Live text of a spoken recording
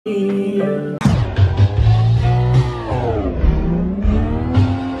I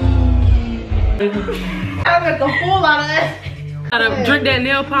got the full out of that. Gotta drink that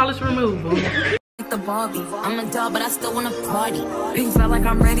nail polish removal. The Barbie, I'm a doll, but I still wanna party. Pink felt like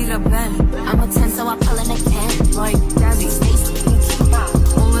I'm ready to bend. I'm a 10, so I pull in a 10. Like Daddy, Stacy,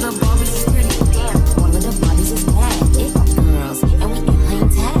 all of the Barbies is pretty. Damn, all of the Barbies is bad. It girls, and we ain't playing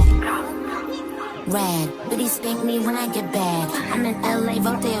tag. Red, but he spank me when I get bad. I'm in LA,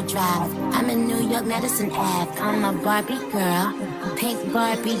 Rodeo Drive. I'm in New York, Madison Ave. I'm a Barbie girl, pink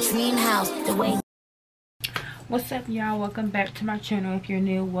Barbie dream house. The way. What's up, y'all? Welcome back to my channel. If you're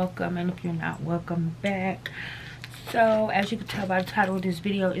new, welcome, and if you're not, welcome back. So as you can tell by the title of this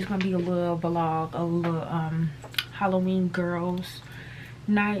video, it's gonna be a little vlog, a little Halloween girls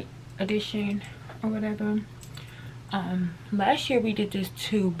night edition or whatever. Last year we did this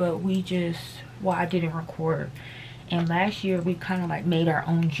too, but we just, well, I didn't record. And last year we kind of like made our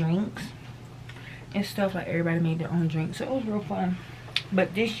own drinks and stuff. Like everybody made their own drinks, so it was real fun.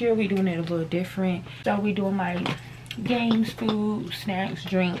 But this year we doing it a little different. So we doing like games, food, snacks,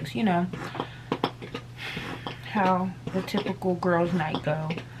 drinks, you know, how the typical girls night go.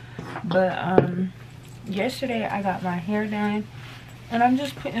 But yesterday I got my hair done, and I'm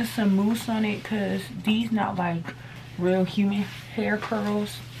just putting some mousse on it because these not like real human hair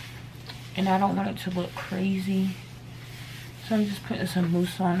curls, and I don't want it to look crazy. So I'm just putting some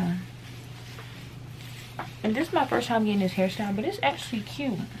mousse on them. And this is my first time getting this hairstyle, but it's actually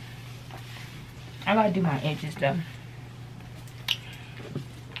cute. I gotta do my edges though.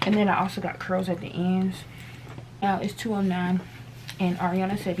 And then I also got curls at the ends. Now it's 2:09, and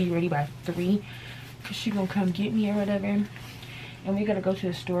Ariana said be ready by 3 because she gonna come get me or whatever. And we gotta go to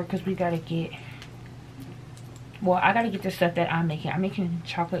the store because we gotta get, well, I gotta get the stuff that I'm making. I'm making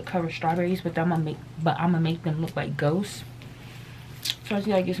chocolate covered strawberries, but I'm gonna make them look like ghosts. So I just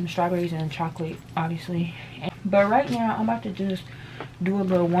gotta get some strawberries and chocolate, obviously. But right now, I'm about to just do a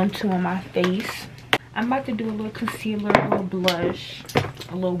little 1-2 on my face. I'm about to do a little concealer, a little blush,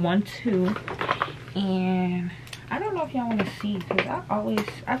 a little 1-2. And I don't know if y'all want to see, because I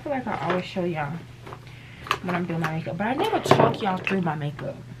feel like I always show y'all when I'm doing my makeup. But I never talk y'all through my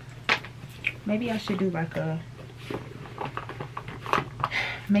makeup. Maybe I should do like a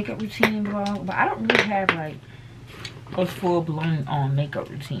makeup routine vlog. But I don't really have like a full-blown makeup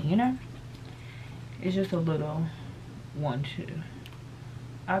routine, you know. It's just a little 1-2.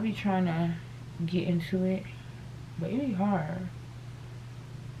 I'll be trying to get into it, but it'll be hard.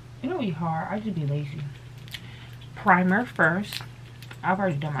 It'll be hard. I just be lazy. Primer first. I've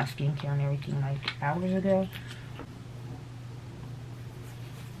already done my skincare and everything like hours ago.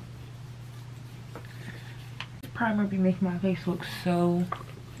 This primer be making my face look so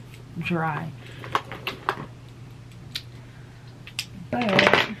dry.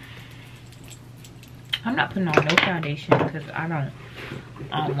 But I'm not putting on no foundation because I don't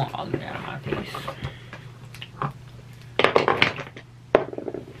want all of that on my face.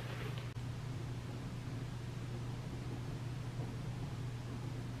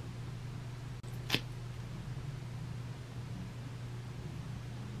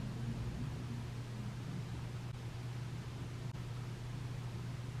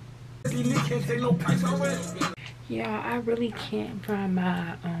 Yeah, I really can't find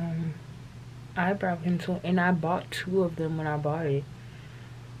my eyebrow pencil, and I bought 2 of them when I bought it,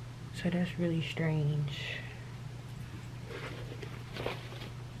 so that's really strange.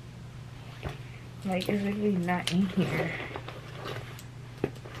 Like, it's literally not in here.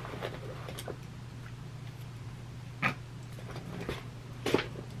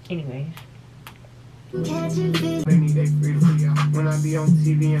 Anyways, When I be on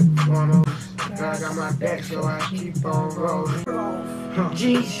TV and porno, I got my back, so I keep on rolling.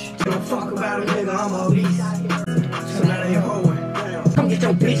 Jeez, don't fuck about a nigga, I'm obese. So now they hoeing. Come get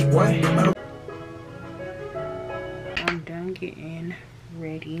your bitch, boy. I'm done getting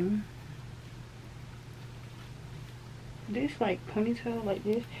ready. This like ponytail like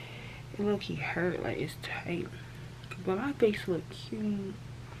this, it low-key hurt, like it's tight. But my face look cute.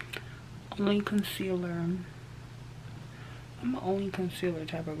 Only concealer. I'm an only concealer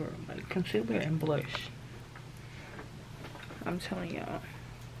type of girl. Like concealer and blush. I'm telling y'all.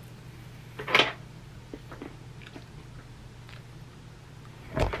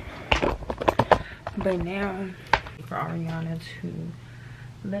 But now for Ariana to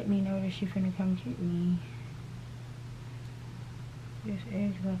let me know that she's finna come get me. This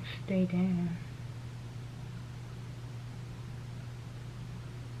edge gonna stay down.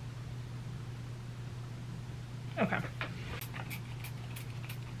 Okay.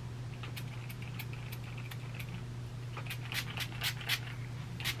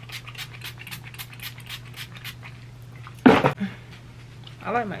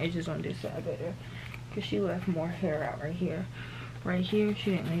 I like my edges on this side better because she left more hair out right here. Right here,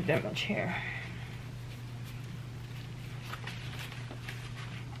 she didn't leave that much hair.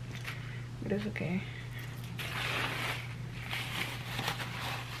 But it's okay.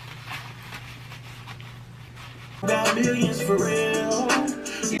 Got millions for real.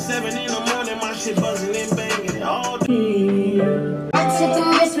 7 in the morning, my shit buzzing and banging all day. I took a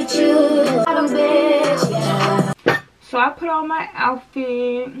risk with you, I'm bitch, yeah. So I put on my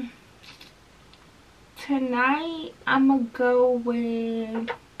outfit. Tonight, I'ma go with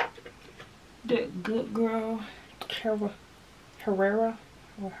the Good Girl Herrera,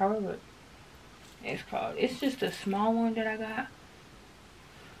 or however it's called. It's just a small one that I got.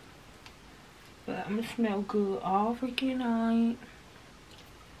 But I'm gonna smell good all freaking night.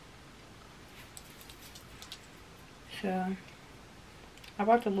 So I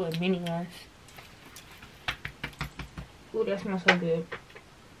bought the little mini ones. Ooh, that smells so good.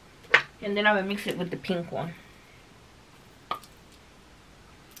 And then I'm gonna mix it with the pink one.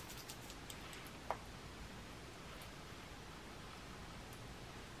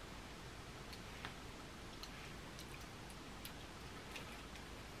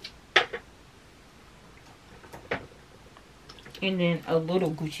 And then a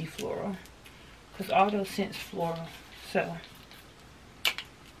little Gucci floral, because all those scents floral. So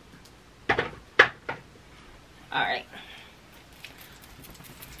all right.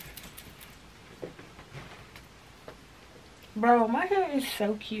 Bro, my hair is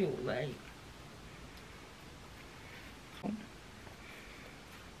so cute. Like,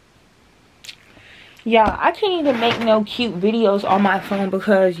 yeah, I can't even make no cute videos on my phone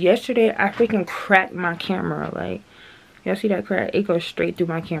because yesterday I freaking cracked my camera. Like, y'all see that crack? It goes straight through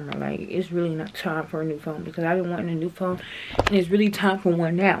my camera. Like, it's really not time for a new phone because I've been wanting a new phone and it's really time for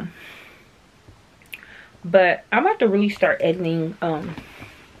one now. But I'm about to really start editing some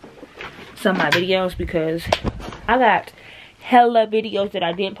of my videos because I got hella videos that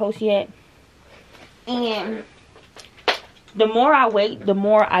I didn't post yet, and the more I wait, the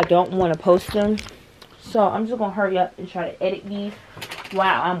more I don't want to post them. So I'm just gonna hurry up and try to edit these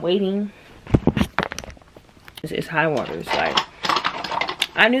while I'm waiting. It's high waters. Like,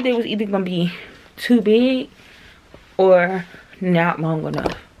 I knew they was either gonna be too big or not long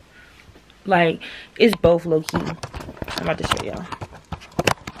enough. Like, it's both low key. I'm about to show y'all.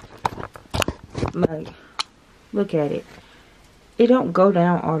 Like, look at it. It don't go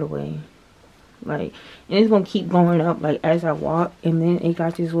down all the way. Like, and it's gonna keep going up like as I walk, and then it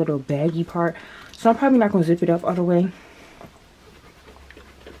got this little baggy part. So I'm probably not gonna zip it up all the way.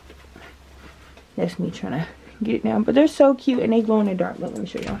 That's me trying to get it down. But they're so cute and they glow in the dark. Look, let me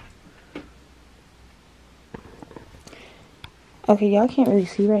show y'all. Okay, y'all can't really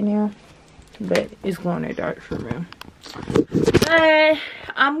see right now, but it's glowing in the dark for real. But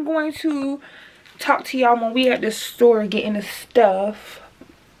I'm going to talk to y'all when we at the store getting the stuff.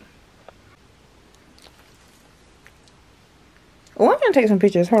 Oh, I'm gonna take some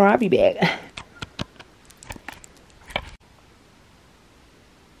pictures. Hold on, I'll be back.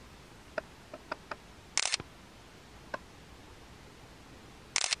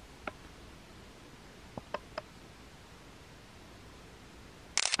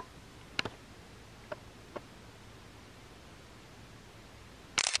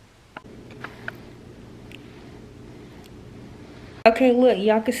 Okay, look,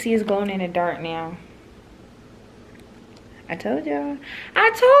 y'all can see it's glowing in the dark now. I told y'all. I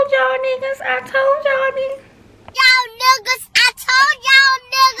told y'all niggas. I told y'all niggas. Y'all niggas. I told y'all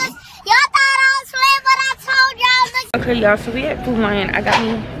niggas. Y'all thought I was playing, but I told y'all niggas. Okay, y'all, so we at Food Lion. I got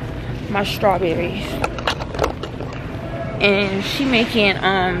me my strawberries. And she making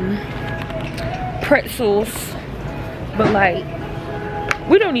pretzels. But like,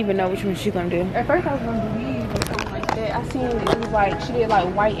 we don't even know which one she's gonna do. At first I was gonna do these or something like that. I seen it was like she did like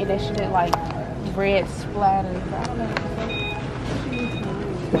white and then she did like red splatters. I don't know.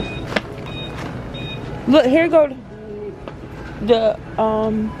 Look, here go the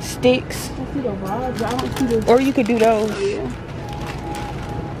sticks. I see the rods, I don't see the. Or you could do those. Yeah.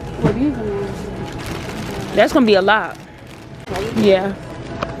 Well, these ones. That's gonna be a lot. Yeah.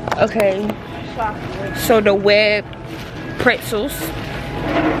 Okay. Chocolate. So the web pretzels.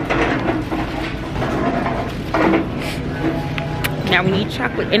 Now we need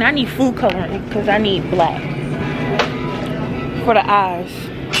chocolate, and I need food coloring because I need black for the eyes.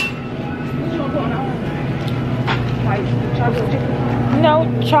 No,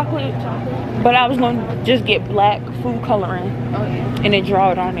 chocolate. But I was gonna just get black food coloring and then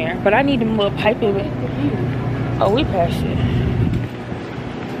draw it on there. But I need them little piping. Oh, we passed it.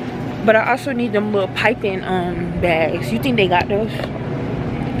 But I also need them little piping bags. You think they got those?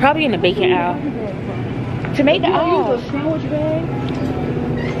 Probably in the bacon aisle. To make the aisle. Use a sandwich bag.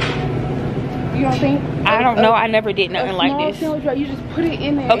 You don't think? I don't know. I never did nothing like this. Sandwich bag, you just put it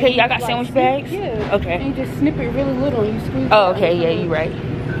in there. Okay, y'all got sandwich bags? Yeah. Okay. And you just snip it really little and you squeeze it. Oh, okay. Yeah, you're right.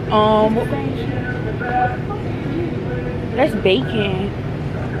 That's bacon.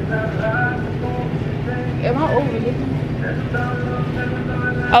 Am I overlooking?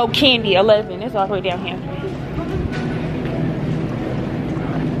 Oh, candy 11. It's all the way down here.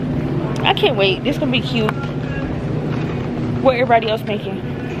 I can't wait. This gonna be cute. What everybody else making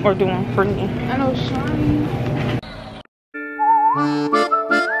or doing for me? I know Shani.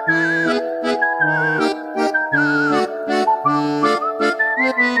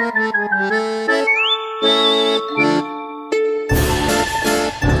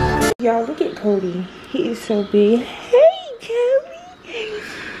 Y'all, look at Cody. He is so big. Hey, Cody.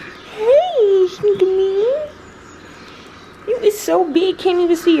 Hey, Sneaky. You is so big, can't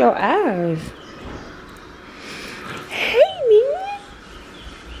even see your eyes. Hey, man.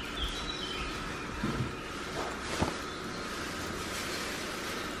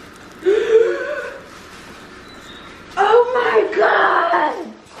 Oh my God.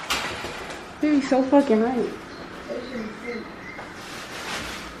 He's so fucking right.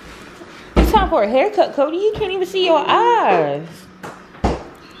 It's time for a haircut, Cody. You can't even see your eyes.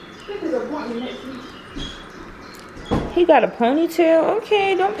 He got a ponytail.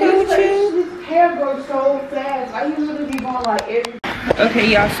 Okay, don't play with you. His hair grows so fast. I usually be going like every. Okay,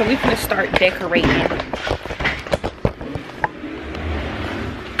 y'all. So we gonna start decorating.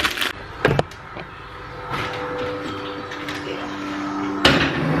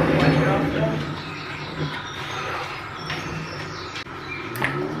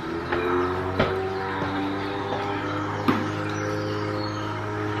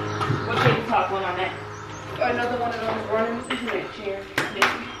 What tabletop went on that? Another one of those running chairs.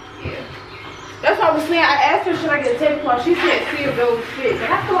 Yeah. That's what I was saying. I asked her, should I get a tablecloth? She said, see if those fit.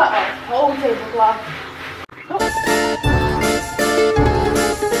 And I feel like a whole tablecloth.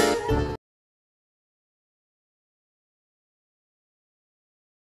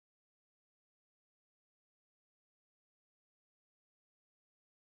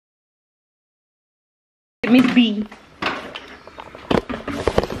 Miss B.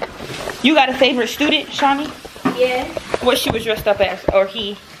 You got a favorite student, Shawnee? Yeah. What she was dressed up as, or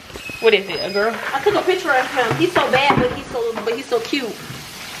he? What is it? A girl? I took a picture of him. He's so bad, but he's so cute.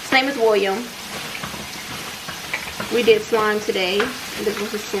 His name is William. We did slime today. And this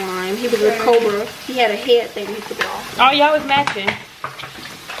was his slime. He was with Cobra. He had a head thing. He took it off. Oh, y'all was matching.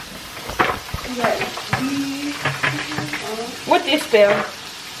 What this spell?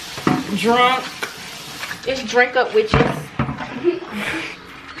 Drunk. It's drink up witches.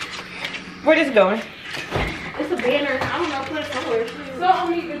 Where this going? It's a banner. I don't know. Put it somewhere.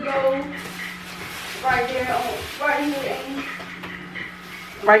 Something need to go right there. Right here.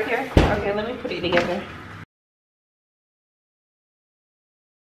 Right here? Okay, let me put it together.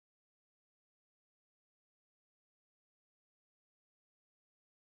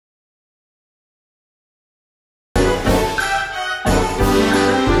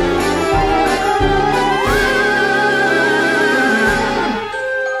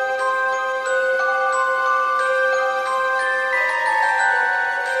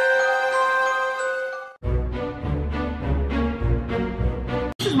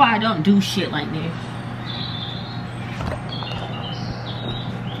 Why I don't do shit like this,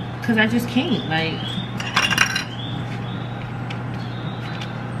 cause I just can't. Like,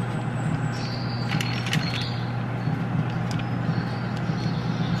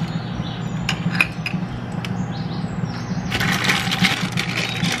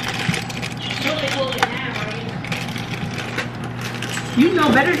 you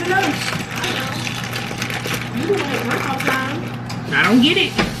know better than us. You don't want to work all time. I don't get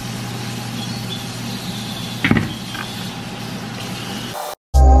it.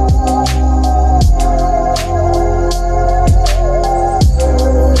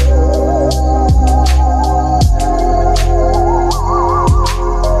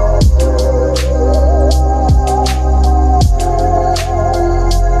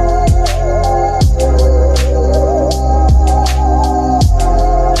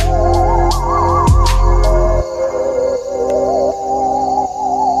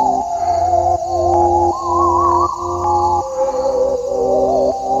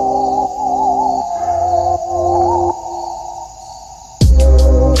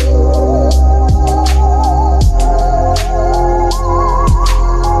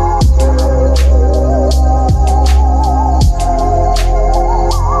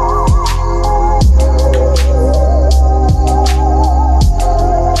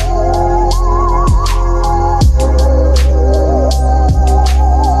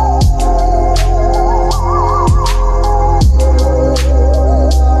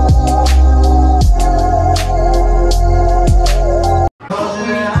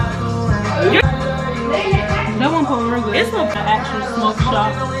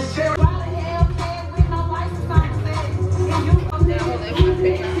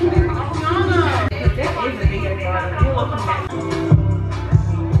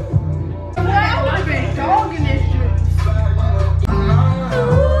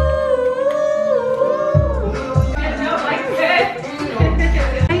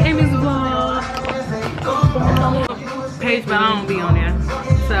 page, but I don't be on there.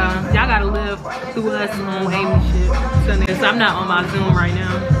 So y'all gotta live through us on Amy shit. So I'm not on my Zoom right now.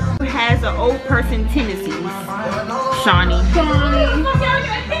 Who has an old person tendencies? Shawnee.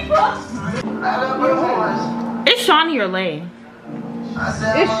 It's Shawnee or Lay.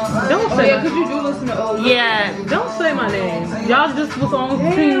 Don't say it, because you do listen to old. Yeah, don't say my name. Y'all just was on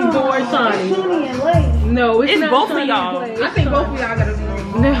team doing Shawnee. Shawnee and Lay. No, it's not both Shawnee of y'all. I think both of y'all gotta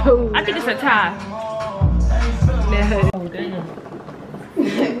be. No. I think it's a tie. No. Oh, damn.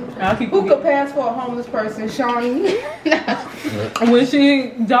 Who could pass for a homeless person? Shawnee. When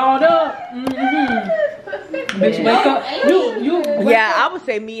she dolled up. Bitch, wake up. Yeah, I would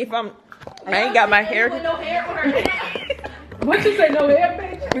say me if I ain't got my hair. No hair on her head. What you say, no hair,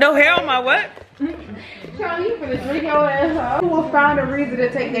 bitch? No hair on my what? Shawnee, you finna drink your ass up. Who will find a reason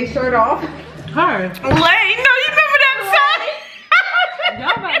to take their shirt off? Her. Lay, no, you remember that song?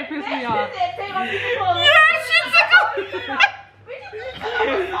 Y'all about to piss me off.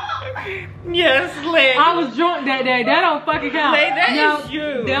 Yes, Lay. I was drunk that day. That don't fucking count. Lay, that no, is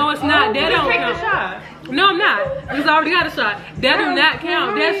you. No, it's not. That don't Take count. the shot. No, I'm not. Because I already got a shot. That do not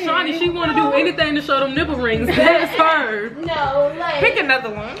count. That's Shawnee. She want to do anything to show them nipple rings. That's her. No, like. Pick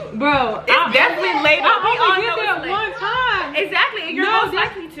another one. Bro, It's definitely Lay. I only did that one time. Exactly, and you're No, most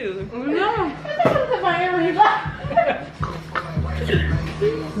likely to. No.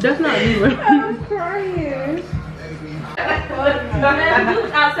 That's not you. I'm crying.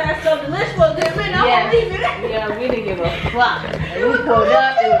 Outside so delicious for a good minute. I'm gonna leave it. Yeah, we didn't give a fuck. We pulled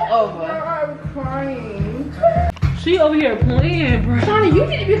up, it was over. I'm crying. She over here playing, bro. Shawnee, you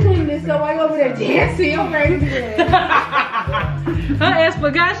need to be cleaning this up while you over there dancing. I'm ready to Her ass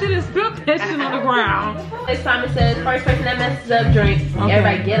forgot she done spilled that shit on the ground. It's Simon says, first person that messes up, drink. Okay.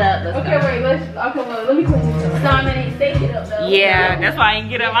 Everybody get up. Let's Okay, go. wait, let me clean this up. Simon ain't stay get up though. Yeah, that's why I didn't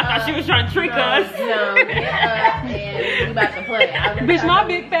get up. I thought she was trying to trick us. No, get up and we about to play. Bitch, my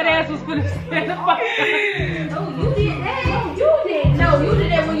big fat ass was finna stand up. Oh, you did that. You did. No, you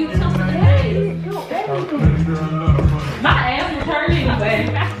did that when you took the head. My ass was hurt anyway.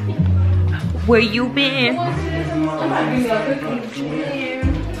 Where you been?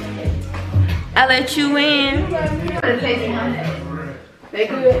 I let you in. They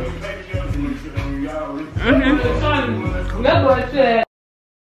good.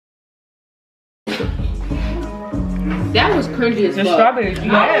 That was cringy as The fuck. strawberries.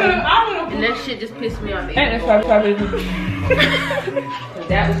 Yeah. And that shit just pissed me off. And it's strawberries.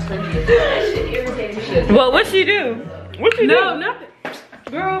 That was cringy as fuck. That shit irritated me. Well, what she do? What she do? No, nothing.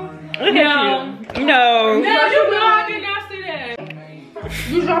 Girl. Look No. at you. No. No, you know I did not see that.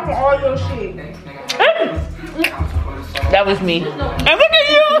 You dropping all your shit. That was me. And look at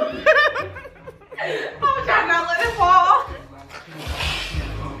you. I'm trying not to let it fall.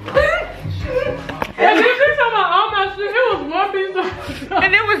 And then she talking about all my shit. It was one piece of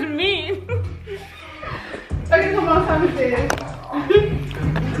And it was me. Okay, come on, Simon says.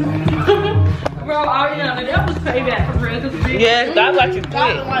 Bro, Ariana, that was payback for real. Yes, God got you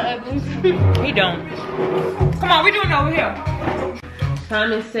quick. He don't. Come on, we doing it over here.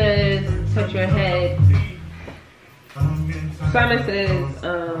 Simon says, touch your head. Simon says,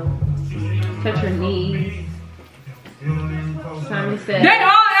 touch your knees. Simon says, They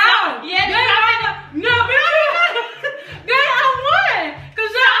all out. Yeah, they all out. No, bitch. They all won.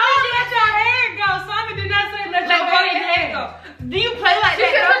 Cause y'all all let your hair go. Simon did not say let your head go. Do you play like She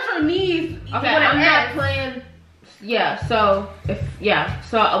said that? touch your knees. okay, I'm not playing. Yeah, so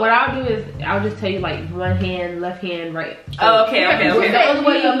what I'll do is I'll just tell you like one hand, left hand, right. Oh, okay. The only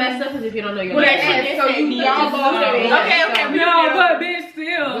way you'll mess up is if you don't know your left hand. So y'all both Okay. No, but bitch,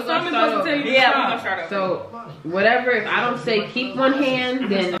 still. Simon's supposed to tell you to Yeah, we're stop. gonna start over. So whatever, if I don't say keep one hand,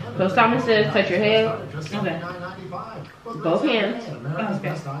 then so Simon says touch your head. Okay. Both hands.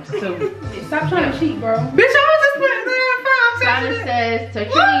 So Stop trying to cheat, bro. Bitch, I was just putting there Simon says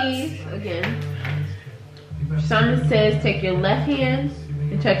touch your knees again. Simon says take your left hand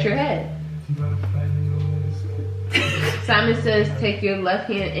and touch your head. Simon says take your left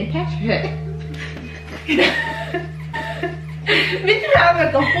hand and pat your head. Bitch, you gotta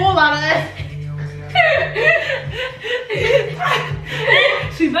make a fool out of us.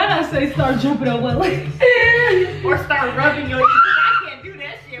 She better say start jumping on one leg. Or start rubbing your knees. I can't do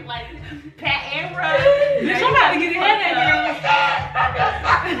that shit like pat and rub. Bitch, I'm about to get a headache, girl.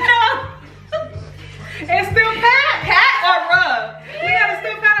 No. And still pat. Pat or rub? We gotta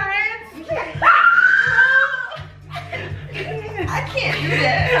still pat our hands. I can't do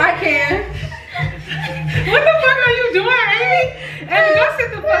that. I can. What the fuck are you doing, Amy? Amy, go sit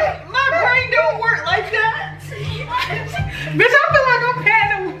the fuck. My brain don't work like that. Bitch, I feel like I'm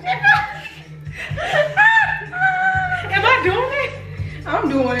patting. Am I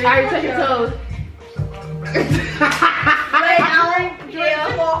Alright, touch your toes. Drink.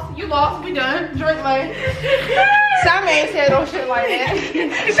 You lost. We done. Drink lane. Sam ain't said no shit like that.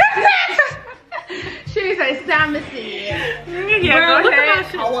 She didn't say Sam said. Yeah, Bro, go look ahead. at my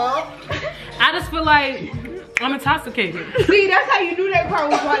shit. I just feel like I'm intoxicated. See, that's how you do that part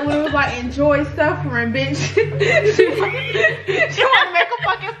was like when it was like enjoy suffering, bitch. she want to make a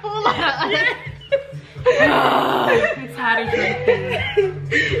fucking fool out of us. I'm tired of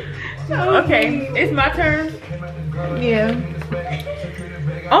drinking. Okay, it's my turn. Yeah.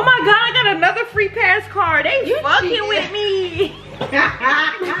 Oh my god, I got another free pass card. They fucking with me.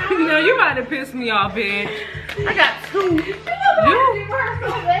 No, you about to piss me off, bitch. I got 2.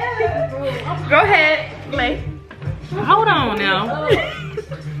 Go ahead, Lay. Hold on now.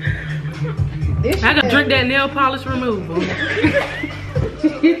 I gotta drink that nail polish removal.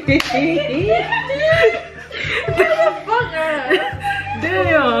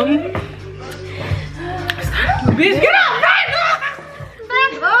 Damn. Bitch, get up!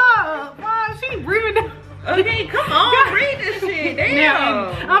 Back up! Wow, she breathing down. Okay, come on, read this shit.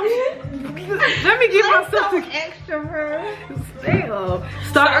 Damn. Let me get myself to Extrovert.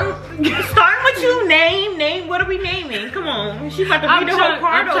 start. Starting with you, name. What are we naming? Come on. She about to read the whole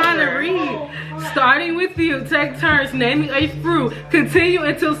card I'm trying to over. read. Starting with you, take turns naming a fruit. Continue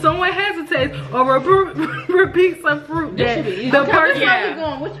until someone hesitates or repeats a fruit that the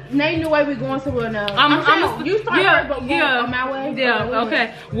person. Name the way we going somewhere now. I'm you start yeah, first, but yeah, on my way. Yeah,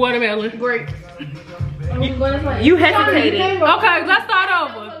 okay. Watermelon. Great. You hesitated. Okay, let's start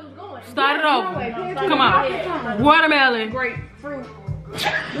over. Start it over. Come on. Watermelon. Grapefruit.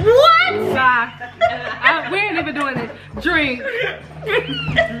 What? Nah. We ain't even doing it. Drink.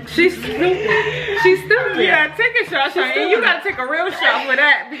 She's stupid. She's stupid. Yeah, take a shot, Shani. You gotta take a real shot for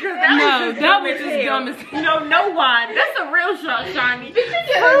that because that was just dumb as hell. No one. That's a real shot, Shani.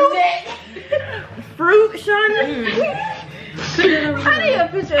 Fruit, Shani.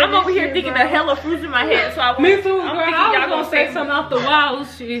 I'm over here thinking the hella fruits in my head, so Me too, girl. I'm I thinking was y'all gonna say something off the wild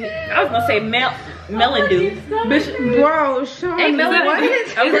shit. I was gonna say melon dew. Bitch, Bro, Sean,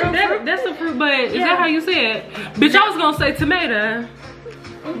 that's a fruit, but is that how you say it? Bitch, I was gonna say tomato.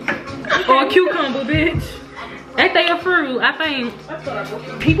 Or cucumber, bitch. Ain't they a fruit? I think.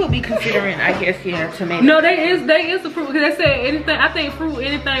 People be considering, I guess, yeah, tomato. No, they is a fruit because they said anything. I think fruit,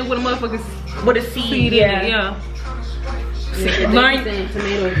 anything with a motherfucking with a seed, in it. Yeah. Learn it.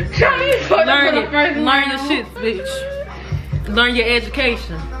 Learn your shit, bitch. Learn your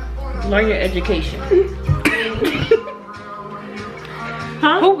education. Learn your education.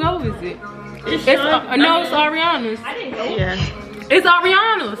 Huh? Who go is it? It's no, it's Ariana's. I didn't know. Yeah. It's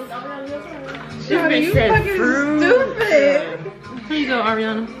Ariana's. Sean, you fucking stupid. Here you go,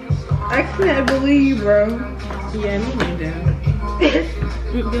 Ariana. I can't believe, bro. Yeah, me neither.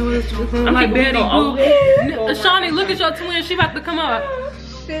 I'm like Betty Boo. Shawnee, look at your twin. She about to come up.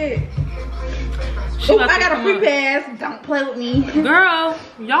 Shit. She about I to got a come free up. pass. Don't play with me. Girl,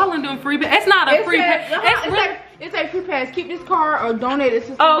 y'all ain't doing free pass. It's not a free pass. It's a free pass. Keep this card or donate it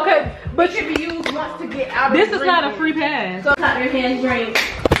to someone. Oh, okay. But it should be used once to get out of This is not a free pass. So clap your hands, drink.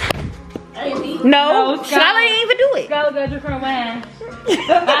 No, Skylar didn't even do it. Skylar got your front wine.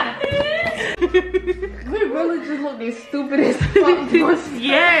 We really just look as stupid as fuck.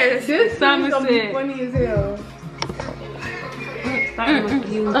 Yes. This Simon is gonna be said. funny as hell.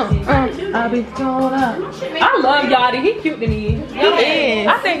 I'll be going up. I love Yachty. He cute than he is. He is.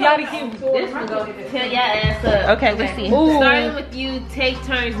 I think Yachty cute. This one go tell y'all ass up. Okay, let's see. Ooh. Starting with you, take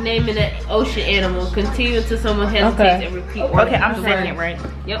turns naming an ocean animal. Continue until someone hesitates and repeat. Okay, I'm saying it right.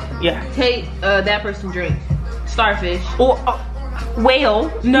 Yep. Yeah. Take that person drink. Starfish. Or whale.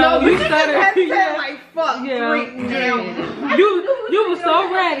 No, you Had started. to say like fuck. Yeah. Drink now. You were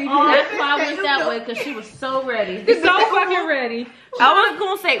so ready. That's why I went that way, because she was so ready. So fucking ready. I was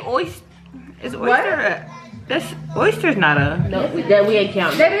gonna say oyster. Is oyster? That's oyster's not a. No, that we ain't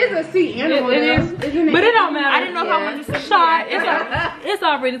counting. That is a sea animal. It is. Isn't it? But it don't matter. I didn't know how much it's shot. It's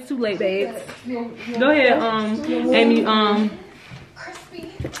already too late, babes. Go ahead, Amy.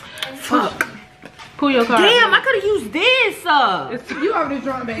 Fuck. Pull your card. Damn, I could have used this. You already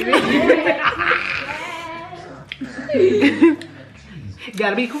drunk, baby.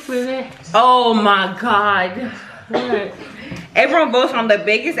 Gotta be cool with it. Oh my god. Right. Everyone votes on the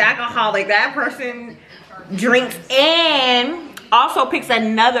biggest alcoholic. That person drinks and also picks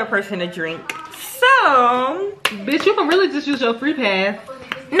another person to drink. So, Bitch, you can really just use your free pass.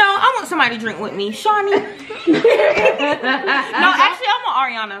 no, I want somebody to drink with me. Shawnee. No, actually, I want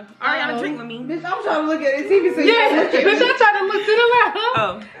Ariana. Ariana, drink with me. Bitch, I'm trying to look at the TV so you Yeah, can look at bitch, me. I tried to look to the left.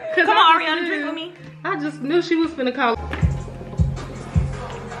 Oh, Cause come on, Ariana, drink with me. I just knew she was finna call.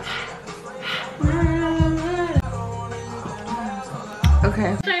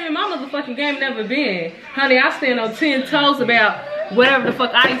 Okay. Shame in my motherfucking game never been. Honey, I stand on 10 toes about whatever the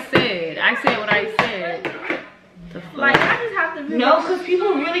fuck I said. I said what I said. Like, I just have to no, because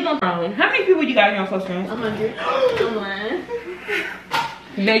people really gonna. How many people you got in your close friends? 100. I'm lying.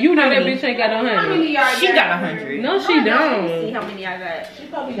 Now you know that bitch ain't got 100. She got 100. No, she don't. See how many I got. She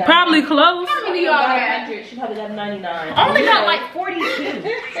probably got. Probably close. How many y'all got? 100. She probably got 99. Only got like 42.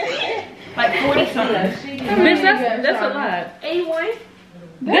 Like 40 something. Bitch, that's a lot. 81.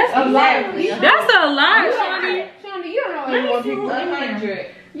 That's a lot. That's a lot, Shawty. Shawty, you don't know 81 people. 100.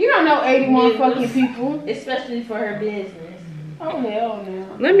 You don't know 81 fucking people. Especially for her business. Oh hell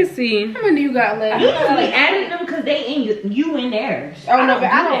no. Let me see. How many you got left? You like adding them because they in you and theirs. Oh no, but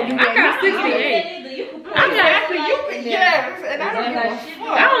I don't do that. I got 68. I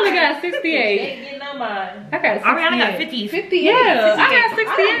only got 68. I got 68. Ariana got 50. 50. Yeah, I got 68. I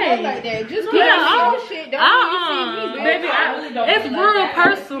don't like that. Just Yeah, because shit don't mean you see me, baby, it's real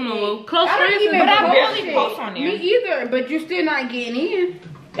personal. Close I don't friends, even but I post barely shit. post on there. Me either, but you still not getting in.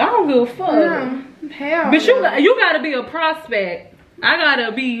 I don't give a fuck. No, hell. But you gotta be a prospect. I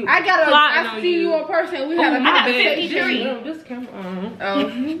gotta be. I see you in person. We had a my bad. 53. This camera on. Oh,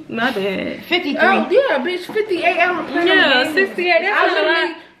 My bad. 53. oh yeah, bitch. 58. I don't play no Yeah, games. 68. That's a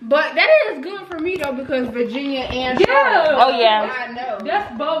lot. But that is good for me though because Virginia and Yeah. Charlotte. Oh yeah. I know.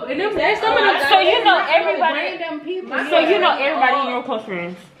 That's both. And them, some of them. So you know everybody. Random people. So you know everybody in your close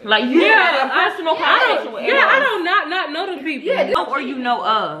friends. Like you have a personal conversation with everybody. I don't not know them people. Yeah, Or you know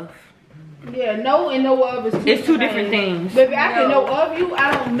of. Yeah, know and know of is It's two different things. Baby, I can know of you.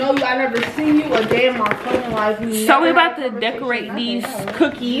 I don't know you. I never seen you a day in my fucking life. So we about to decorate these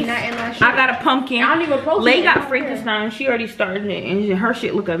cookies. I got a pumpkin. I don't even post Lay it. got Frankenstein. She already started it, and her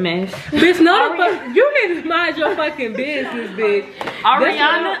shit look a mess. Bitch, no, you need to mind your fucking business, bitch.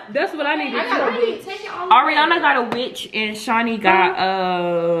 Ariana, that's what I need to do. Ariana got a witch, and Shani got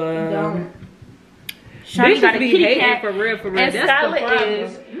Shani got a be kitty hating cat. for real, for real. And That's Scarlett the problem.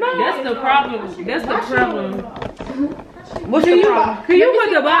 is That's the problem. That's the problem. What's the problem? Can you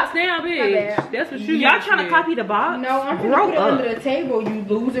put the box down, bitch? That's what you. Y'all trying to copy the box? No, I'm gonna Grow put it up. under the table, you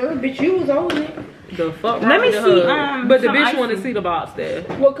loser. Bitch, you was on it. The fuck. Let me see. But the some bitch want to icing. see the box there.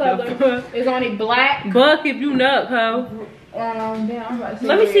 What color? It's only black. Buck if you nut, ho. Damn, I'm about to say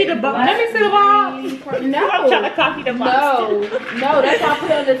Let me see the box. Let me see the box. No. I'm trying to copy the box. No, that's why I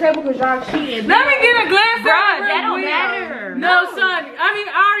put it on the table because y'all cheating. Let me get a glass of Bruh, it that real don't quick. matter. No, son.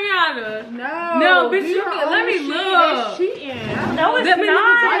 Ariana. No, bitch, you can let me look. That's cheating. No, it's Let me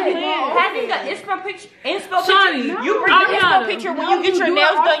not. look. Having an inspo picture, Shani, you bring an inspo picture when you get your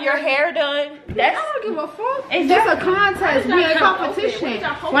nails done, your hair done. I don't give a fuck. It's just a contest. We in competition.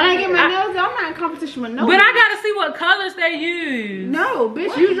 When I get my nails done, I'm not in competition with no But one. I gotta see what colors they use. No,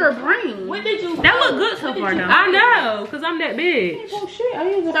 bitch, use your brain. What did you? That look good so far, though. I know, cause I'm that bitch. Oh shit, I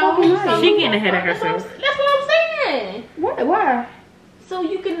use a phone. She getting ahead of herself. That's what I'm saying. What? Why? So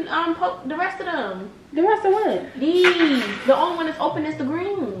you can poke the rest of them. The rest of what? These. The only one that's open is the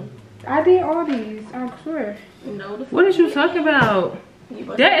green. I did all these. I swear. No, the What is you talking about?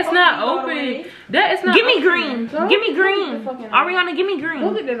 That is not open. That is not. Give me open. green. Give me green. Ariana, give me Go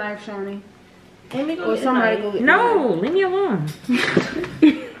green. get the knife, Shani. Let me go Or get somebody mine. go get No, leave me alone.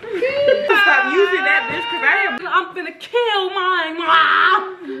 Stop using that, bitch, because I'm finna kill my mom. I'm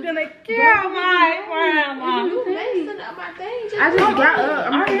finna kill my grandma. You messing up my thing. I just got up.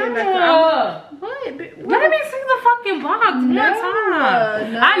 I'm gonna get back up. What? Let me see the fucking box one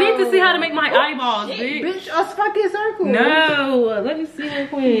time. I need to see how to make my eyeballs, bitch. Bitch, a fucking circle. No, let me see real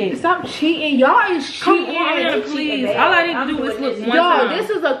quick. Stop cheating. Y'all is Come cheating. on, please. All I need to do is look one Yo, time. this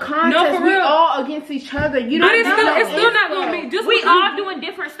is a contest. No, for we real. all against each other. You But don't it's still not gonna be. Just we because all you- doing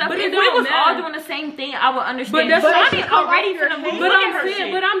different stuff. But If it we don't was all matter. doing the same thing, I would understand. But that's Shani what already finna move. But Look at her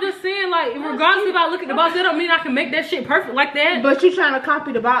shit. I'm just saying, like, regardless if I look at the box, that don't mean I can make that shit perfect like that. But you trying to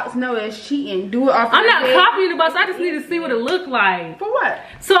copy the box? No, it's cheating. Do it off. I'm your not head. copying the box. I just need to see what it look like, For what?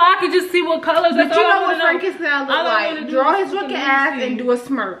 so I can just see what colors. But That's you all I know what wanna Frankenstein look All I wanna like. do Draw is his look fucking at ass Lucy. and do a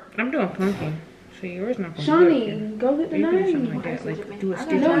smirk. I'm doing pumpkin. So yours not gonna Shawnee, go get the You do something knife. like that, like do a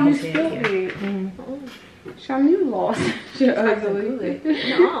stitch No, on you his head. stupid. Shawnee, you lost. You're ugly.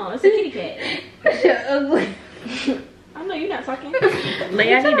 No, it's a kitty cat. You're ugly. I know you're not talking.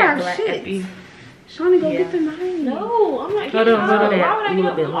 Lay, I need that Y'all black shit. epi. Shawnee, go get the knife. No, I'm not Hold getting on, hold on. Why would I A little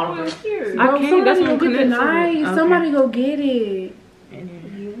get bit up all the way longer. over here? I Bro, can't. somebody That's go what I'm get the connected to. knife. Okay. Somebody go get it.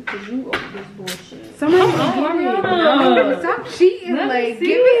 Cause you over this bullshit. Somebody Come go on, get it. Ariana. Stop cheating. Let me Like, see.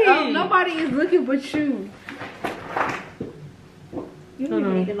 give it up. Nobody is looking but you. You don't Hold even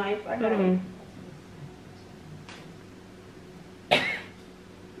on. need the knife. I got Hold it. on.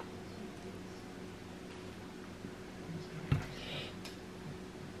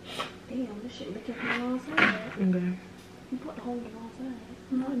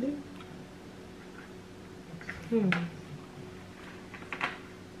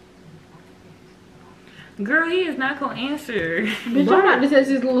 Girl, he is not gonna answer. Bitch, I'm not just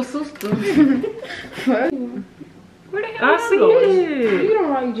his little sister. Where the hell I am see going? it. You don't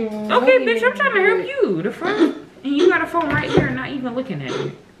like June. Okay, bitch, I'm trying to help you. The front. And you got a phone right here, not even looking at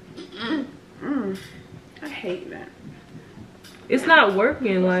it. I hate that. It's not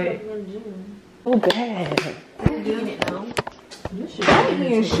working. Like, Oh, bad. I'm doing it now. I'm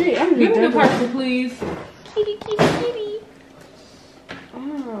doing shit. I'm Give just me the doing parcel, please. Kitty, kitty, kitty.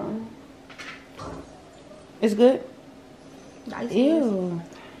 Oh. It's good? Nice. Ew.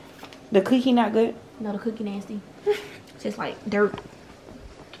 The cookie not good? No, the cookie nasty. Just like dirt.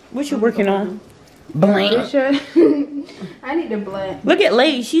 What you working on? Blank. I need the black. Look at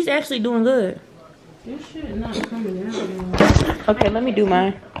Lady. She's actually doing good. This shit not coming out. Okay, let me do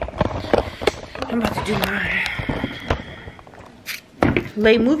mine. I'm about to do mine.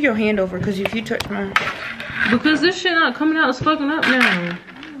 Lay, move your hand over, because if you touch mine. Because this shit not coming out, it's fucking up now.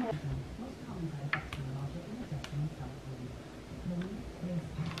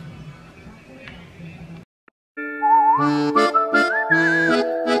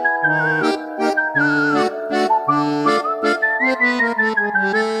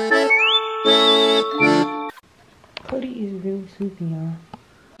 Cody is really sleepy, y'all.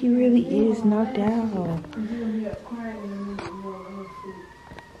 He really is knocked out.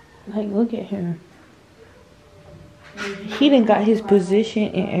 Like, look at him. He done got his position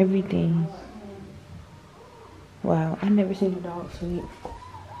and everything. Wow, I never seen a dog sleep.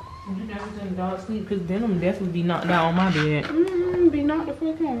 You never seen a dog sleep, because then I'm definitely be knocked out on my bed. Be knocked the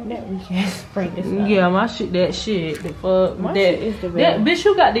fuck out. That weak ass break this up. Yeah, my shit, that shit, the fuck, My that shit is the that best. bitch,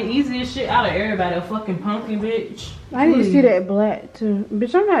 you got the easiest shit out of everybody, a fucking pumpkin bitch. I need to see that black too.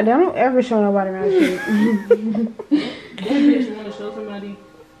 Bitch, I'm not. Don't ever show nobody my shit. That bitch want to show somebody.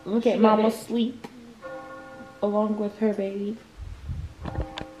 Look at Mama sleep along with her baby.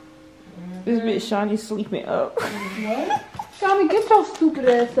 This bitch Shawnee's sleeping up. What? Shawnee, get your stupid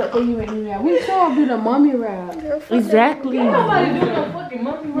ass up when you ain't do that. We saw her do the mummy rap. Exactly. Ain't nobody doing no fucking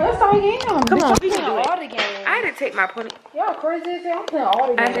monkey rap. Yes, I am. Come Bitch, on, I'm we can playing do it. all the games. I had to take my pony. Y'all crazy as hell. I'm playing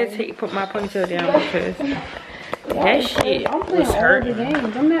all the I games. had to put my ponytail down because Y'all that is crazy. shit I'm playing was all the hurting.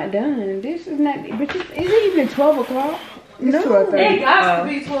 games. I'm not done. This is not. Bitch, is it even 12 o'clock? It's 12:30. It got to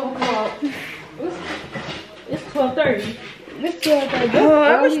be 12 o'clock. It's 12:30. It's 12:30. Oh,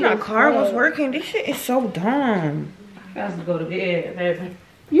 I wish my car was working. This shit is so dumb. I have to go to bed, baby.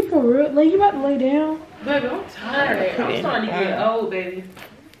 You for real? Like, you about to lay down? Baby, I'm tired. I'm starting to get old, baby.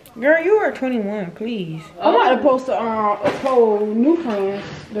 Girl, you are 21, please. I'm about to post a poll, new friends.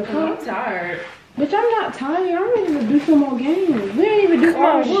 I'm tired. Bitch, I'm not tired. I'm ready to do some more games. We ain't even do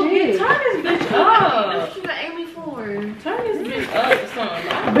all Well, shit. turn this bitch up. What you got Amy for? Turn this bitch up or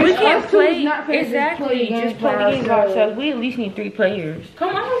something. We Bitch, can't us two is play. not finna Exactly. Just play the game by ourselves. We at least need 3 players.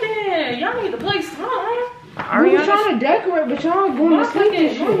 Come on then. Y'all need to play some. We was trying to decorate, but y'all going My to sleep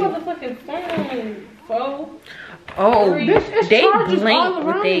and fucking, shit. my motherfucking phone, fo. Oh, Bitch, it's they charges all blank around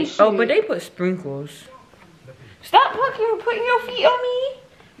with they. this Oh, shit. but they put sprinkles. Stop putting your feet on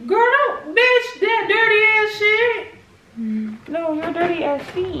me. Girl, don't, bitch, that dirty ass shit. No, your dirty ass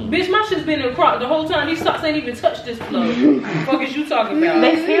feet. Bitch, my shit's been in the crop the whole time. These socks ain't even touched this floor. The fuck is you talking about?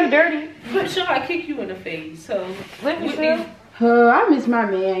 They feel dirty. Bitch, I kick you in the face. So, Let me with feel. these, I miss my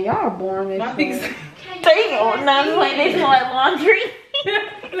man. Y'all boring my as biggest. fuck. They not like they smell like laundry.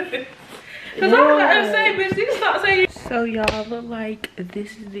 Cause I'm about to say, bitch, these socks ain't. So y'all look like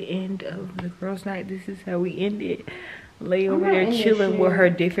this is the end of the girls' night. This is how we end it. Lay over not there in this chilling with shit. her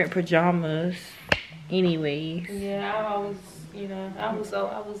different pajamas. Anyways. Yeah, I was, you know, I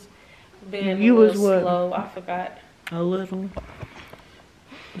was being You a was little what? slow. I forgot. A little.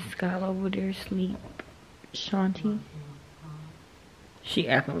 Scott over there asleep. Shanti. She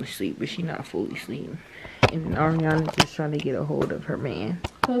acting asleep, but she not fully asleep. And then Ariana just trying to get a hold of her man.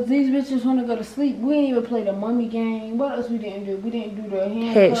 Cause these bitches want to go to sleep. We didn't even play the mummy game. What else we didn't do? We didn't do the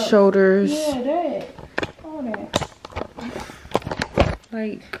Head, cup. shoulders. Yeah, that. All that.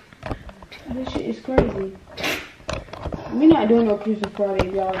 Like, This shit is crazy. We not doing no Christmas party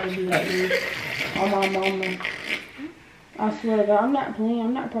if y'all gonna do like this. On my mama. I swear to God, I'm not playing.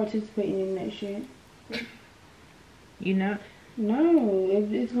 I'm not participating in that shit. you know. No,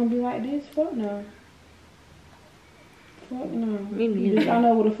 if it's gonna be like this, fuck no. Fuck no. Me neither. Bitch, I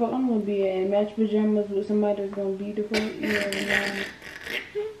know where the fuck I'm gonna be at. In match pajamas with somebody that's gonna be the fuck. Yeah,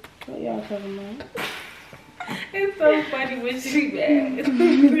 no. What y'all talking about? It's so funny when she mad.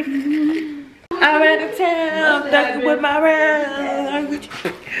 I'm out of town, stuck with my round.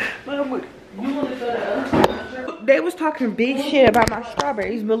 You want to go to they was talking big shit about my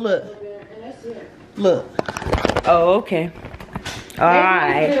strawberries, but look. Look. Oh, okay.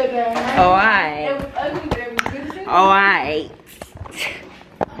 Alright. Alright. Alright.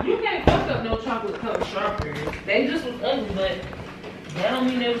 You can't fuck up no chocolate covered strawberries. They just was ugly, but that don't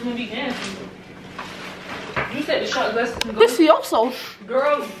mean they was gonna be nasty. You said the shot glass can go. This is also.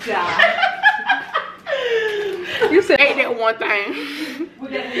 Girl, die. You said ate that one thing. We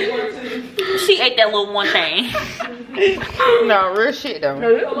definitely want to. She ate that little one thing. No, real shit though.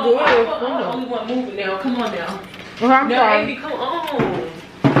 No, this Come good. on, I'm the only one moving now. Come on now. Well, I'm No, sorry. Amy, come on.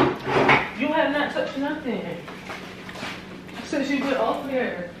 You have not touched nothing since you went off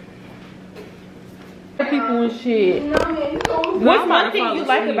there. People and shit. What's one thing you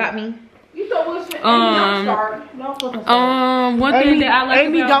like about me? You thought we was Amy, Um, don't start. Don't fucking start. One thing that I like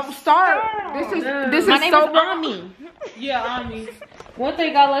Amy, about don't start. This My is name so is Ami. yeah, Ami. One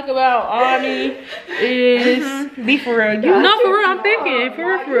thing I like about Ami is Be for real. no, for real. I'm thinking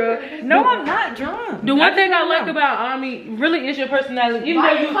for real. No, I'm not drunk. The one thing I like about Ami really is your personality. Even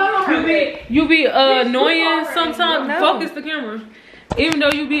though you be annoying sometimes. No. Focus the camera. Even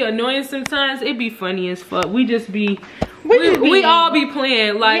though you be annoying sometimes, it be funny as fuck. We just be. We all be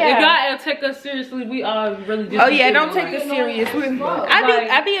playing. Like, if y'all take us seriously, we all really just. Oh yeah, be don't playing. take us serious. Like-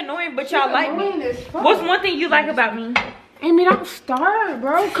 I be annoying, but y'all like me. What's one thing you like about me? Amy, don't start,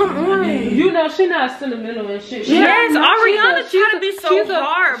 bro. Come on. You know she not sentimental and shit. She Yes, not- Ariana she's try to be so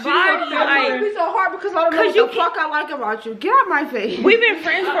hard body. Like, Like, be so hard because I don't know what you the fuck I like about you. Get out my face. we've been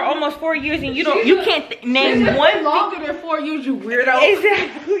friends for almost 4 years, and you can't name It's one been longer than 4 years, you weirdo.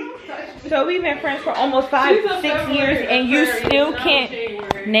 Exactly. So we've been friends for almost 5, 6 years, and you still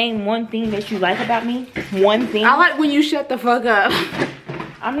can't name one thing that you like about me. One thing. I like when you shut the fuck up.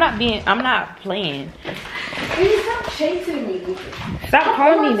 I'm not playing. Amy, stop chasing me. Stop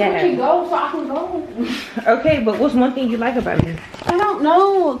calling me I can that. go so I can go. Okay, but what's one thing you like about me? I don't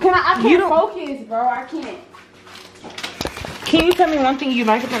know. I You can't don't- focus, bro. I can't. Can you tell me one thing you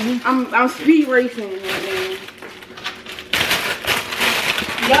like about me? I'm speed racing right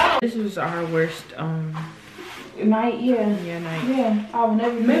now. This was our worst Night, yeah. night. Yeah, I will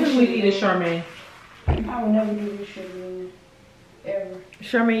never do Maybe this we shit need a again. Charmaine. I will never do this shit again. Ever.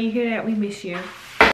 Charmaine, you hear that? We miss you.